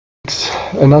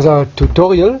another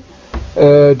tutorial.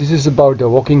 This is about the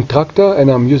walking tractor, and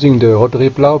I'm using the Rotary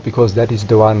plough because that is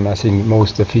the one I think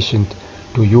most efficient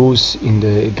to use in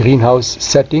the greenhouse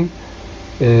setting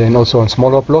and also on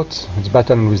smaller plots. It's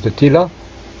better than with the tiller.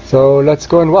 So let's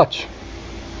go and watch.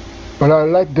 Well, I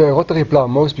like the Rotary plough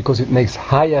most because it makes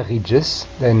higher ridges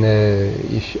than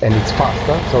and it's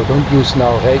faster. So don't use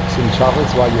now rakes and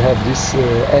shovels while you have this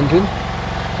engine,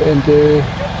 and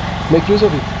make use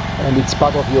of it. And it's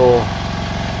part of your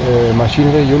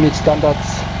machinery unit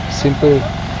standards, simple.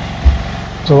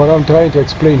 So what I'm trying to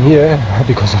explain here,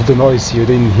 because of the noise you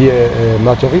didn't hear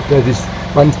much of it, that is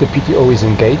once the PTO is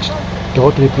engaged, the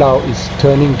Rotary plough is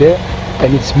turning there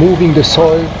and it's moving the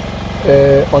soil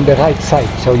on the right side.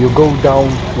 So you go down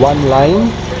one line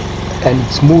and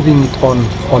it's moving it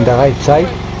on the right side.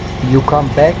 You come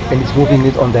back and it's moving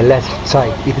it on the left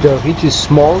side. If the ridge is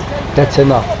small, that's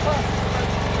enough.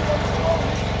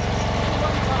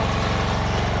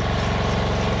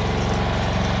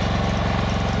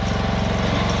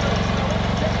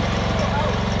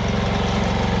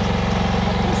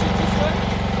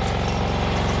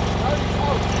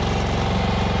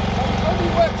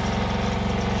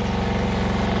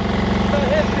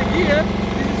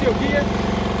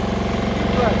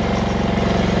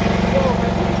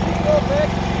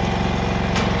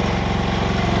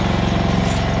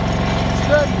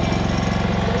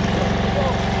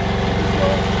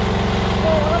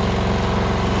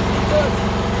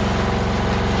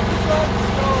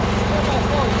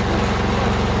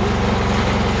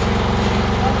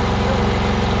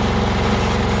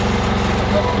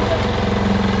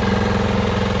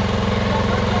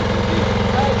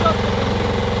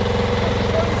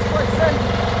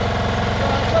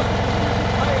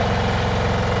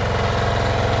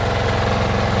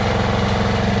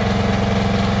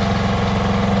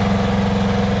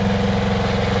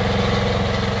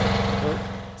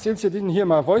 Since you didn't hear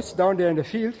my voice down there in the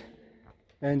field,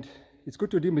 and it's good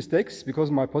to do mistakes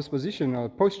because my position or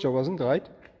posture wasn't right,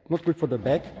 not good for the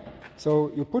back.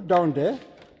 So you put down there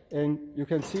and you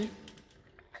can see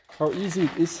how easy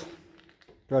it is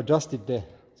to adjust it there.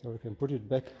 So you can put it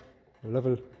back a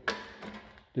level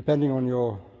depending on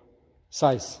your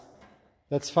size.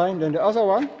 That's fine. Then the other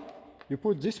one, you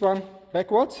put this one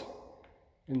backwards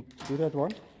and do that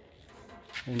one,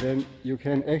 and then you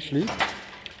can actually,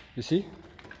 you see,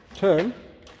 turn.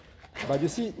 But you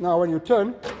see now when you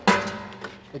turn,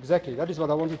 exactly, that is what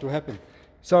I wanted to happen.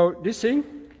 So this thing,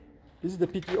 this is the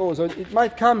PTO, so it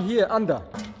might come here under.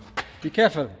 Be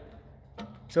careful.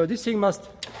 So this thing must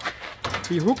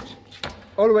be hooked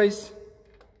always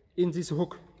in this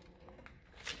hook.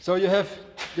 So you have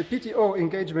the PTO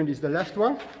engagement is the left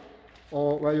one,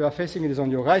 or where you are facing it is on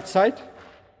your right side,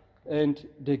 and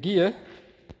the gear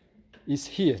is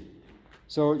here.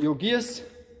 So your gears,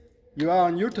 you are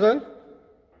on neutral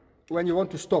when you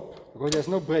want to stop, because there's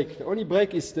no brake. The only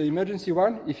brake is the emergency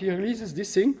one. If he releases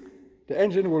this thing, the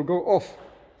engine will go off.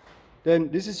 Then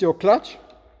this is your clutch.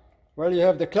 While you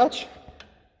have the clutch,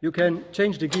 you can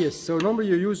change the gears. So normally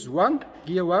you use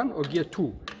gear 1 or gear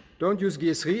 2. Don't use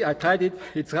gear 3. I tried it.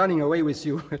 It's running away with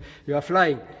you. You are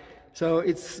flying. So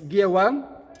it's gear 1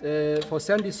 for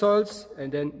sandy soils,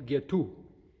 and then gear 2.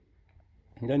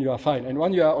 And then you are fine. And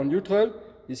when you are on neutral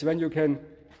is when you can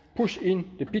push in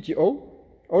the PTO,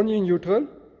 only in neutral.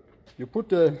 You put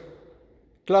the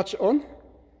clutch on,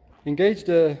 engage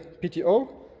the PTO,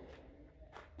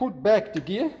 put back the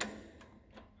gear,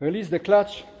 release the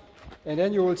clutch, and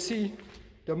then you will see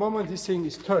the moment this thing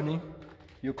is turning,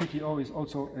 your PTO is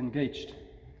also engaged.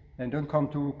 And don't come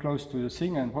too close to the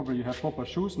thing, and probably you have proper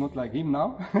shoes, not like him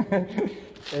now.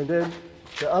 And then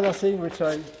the other thing which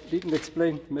I didn't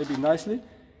explain maybe nicely,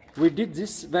 we did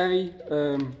this very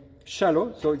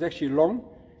shallow, so it's actually long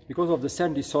because of the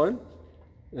sandy soil,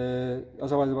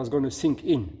 otherwise it was going to sink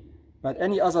in. But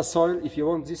any other soil, if you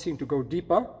want this thing to go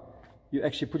deeper, you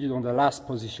actually put it on the last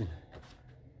position.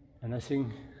 And I think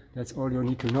that's all you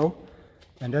need to know.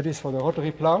 And that is for the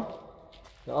Rotary plough.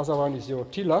 The other one is your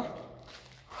tiller,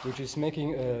 which is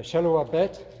making a shallower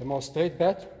bed, a more straight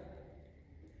bed.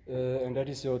 And that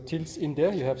is your tilts in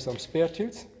there. You have some spare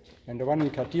tilts. And the one in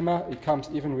Katima, it comes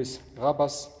even with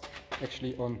rubbers.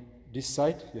 Actually on this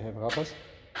side you have rubbers.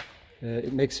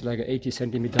 It makes like an 80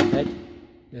 centimeter bed.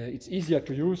 It's easier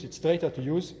to use, it's straighter to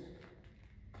use.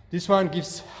 This one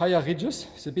gives higher ridges.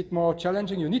 It's a bit more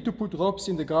challenging. You need to put ropes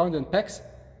in the ground and packs.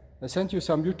 I sent you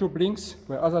some YouTube links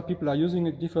where other people are using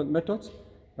it, different methods.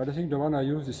 But I think the one I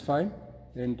use is fine.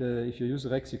 And if you use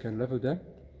rakes, you can level them.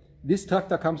 This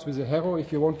tractor comes with a harrow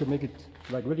if you want to make it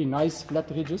like really nice flat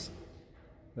ridges.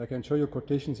 I can show you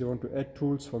quotations. You want to add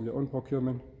tools from your own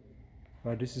procurement.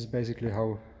 But this is basically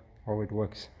how how it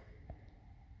works.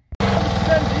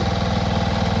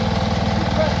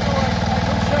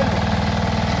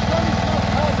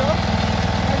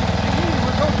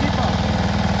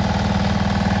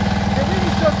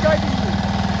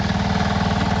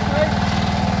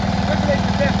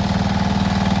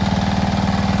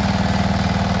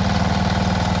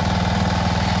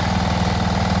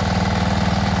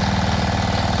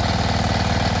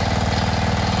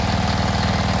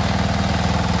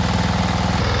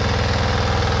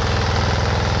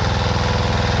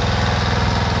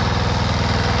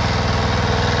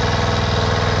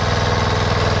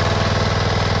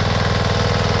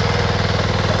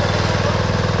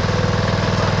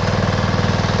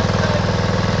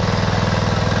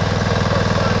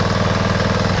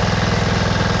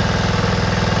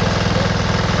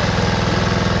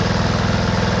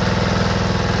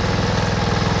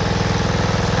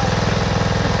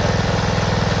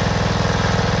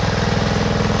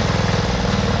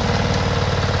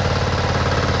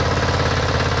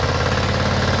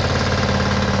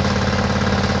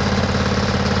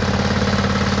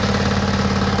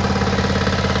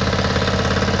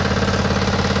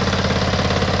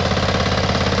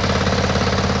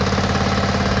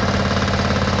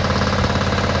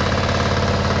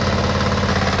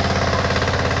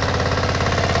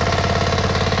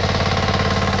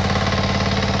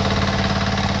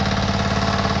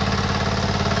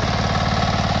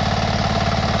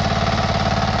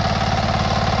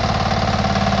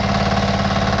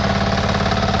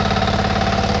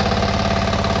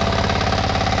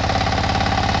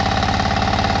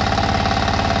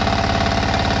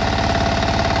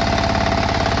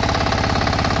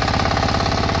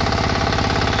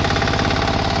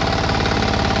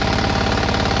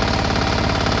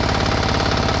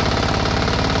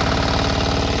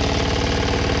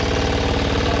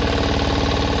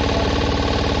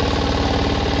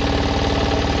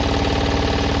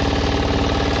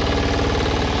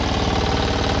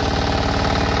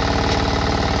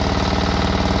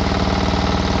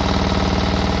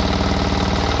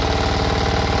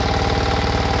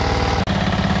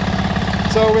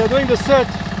 So we are doing the third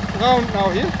round now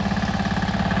here.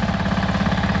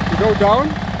 We go down,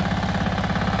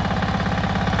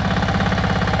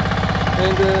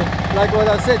 and like what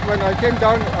I said, when I came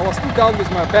down, I was too down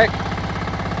with my back.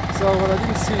 So what I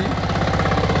didn't see,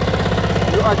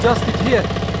 you adjust it here.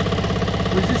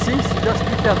 With these things, you just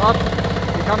pick them up,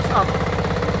 it comes up.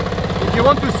 If you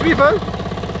want to swivel,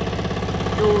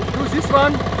 you do this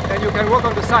one, and you can work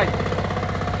on the side.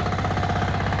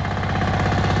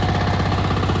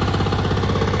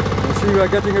 We are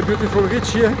getting a beautiful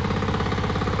ridge here.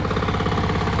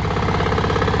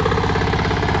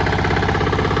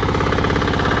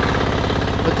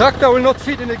 The tractor will not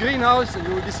fit in the greenhouse and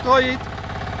you will destroy it.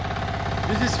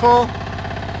 This is for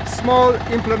small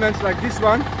implements like this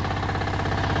one.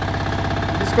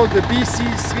 It is called the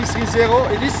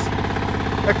BC330. It is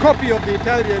a copy of the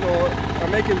Italian or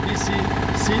American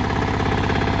BCC,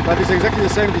 but it's exactly the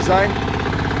same design. You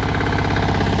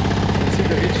can see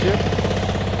the ridge here.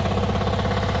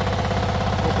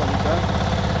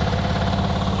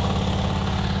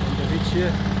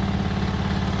 Here.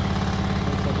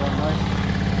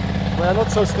 We are not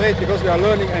so straight because we are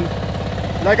learning, and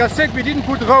like I said, we didn't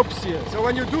put ropes here. So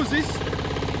when you do this,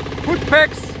 put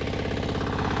pegs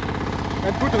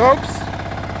and put ropes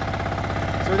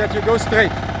so that you go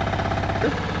straight.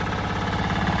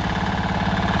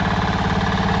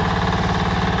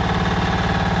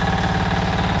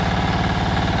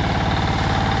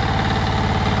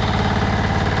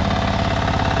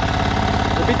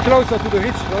 Closer to the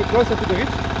ridge, closer to the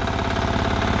ridge.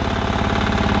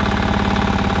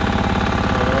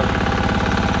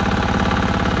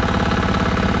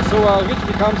 So our ridge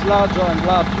becomes larger and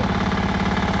larger.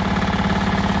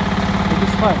 It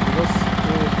is fine because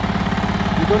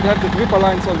you don't have the gripper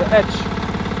lines on the edge.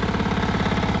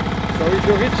 So if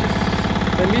your ridge is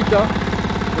a meter,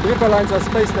 the gripper lines are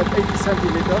spaced at 80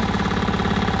 centimeters,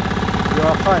 you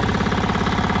are fine.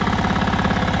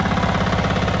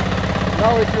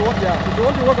 Now if you want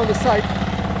to work on the side,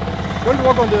 don't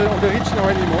work on the ridge now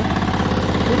anymore.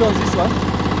 Put it on this one.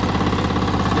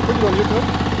 You put it on neutral.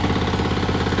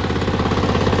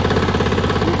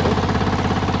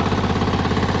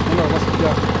 No,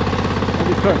 and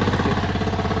you turn. Okay.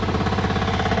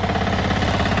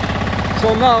 So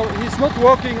now he's not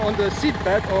working on the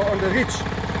seedbed or on the ridge.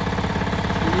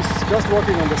 He's just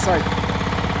working on the side.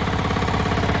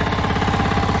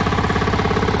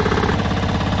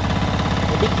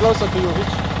 Closer to your ridge,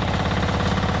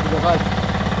 to the right.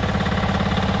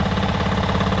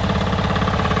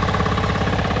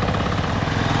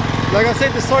 Like I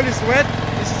said, the soil is wet.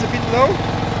 This is a bit low,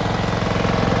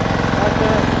 but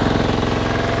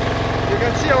you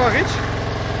can see our ridge.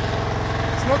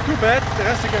 It's not too bad, the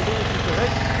rest you can do with the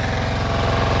rake.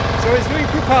 So it's doing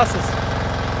 2 passes.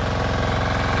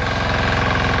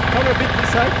 Come a bit this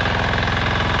side.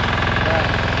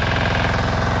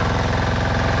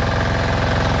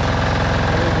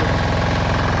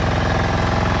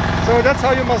 So that's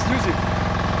how you must use it.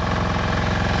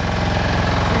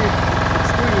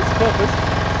 It's doing its purpose.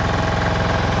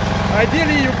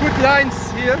 Ideally you put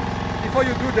lines here before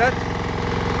you do that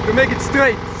to make it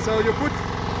straight. So you put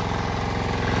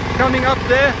coming up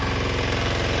there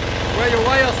where your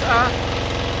wires are,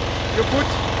 you put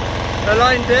a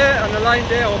line there and a line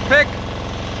there, or peg,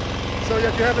 so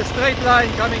that you have a straight line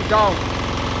coming down.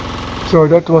 So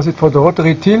that was it for the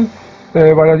rotary till.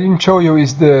 What I didn't show you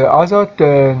is the other,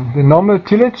 the normal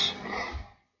tillage,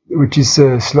 which is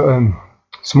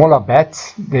smaller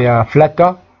beds. They are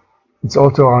flatter. It's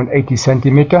also around 80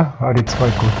 centimeter, but it's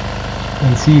quite good.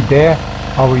 And see there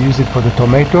how we use it for the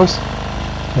tomatoes.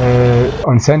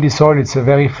 On sandy soil it's a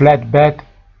very flat bed,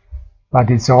 but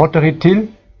it's a rotary till,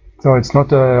 so it's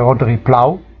not a rotary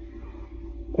plough,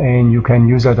 and you can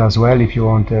use it as well if you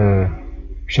want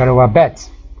shallower beds.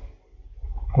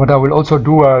 What I will also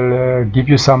do, I'll give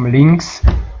you some links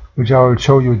which I will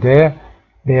show you there.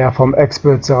 They are from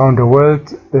experts around the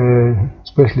world,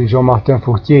 especially Jean-Martin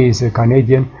Fourtier is a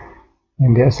Canadian,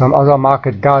 and there are some other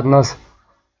market gardeners.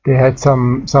 They had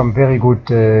some very good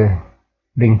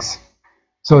links.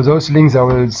 So those links I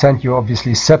will send you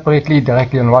obviously separately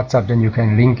directly on WhatsApp, then you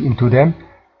can link into them.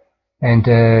 And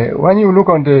when you look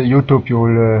on the YouTube, you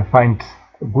will find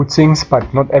good things,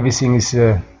 but not everything is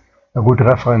a good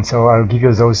reference. So I'll give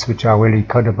you those which are really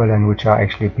credible and which are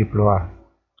actually people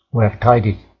who have tried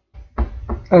it.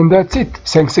 And that's it.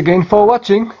 Thanks again for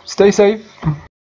watching. Stay safe.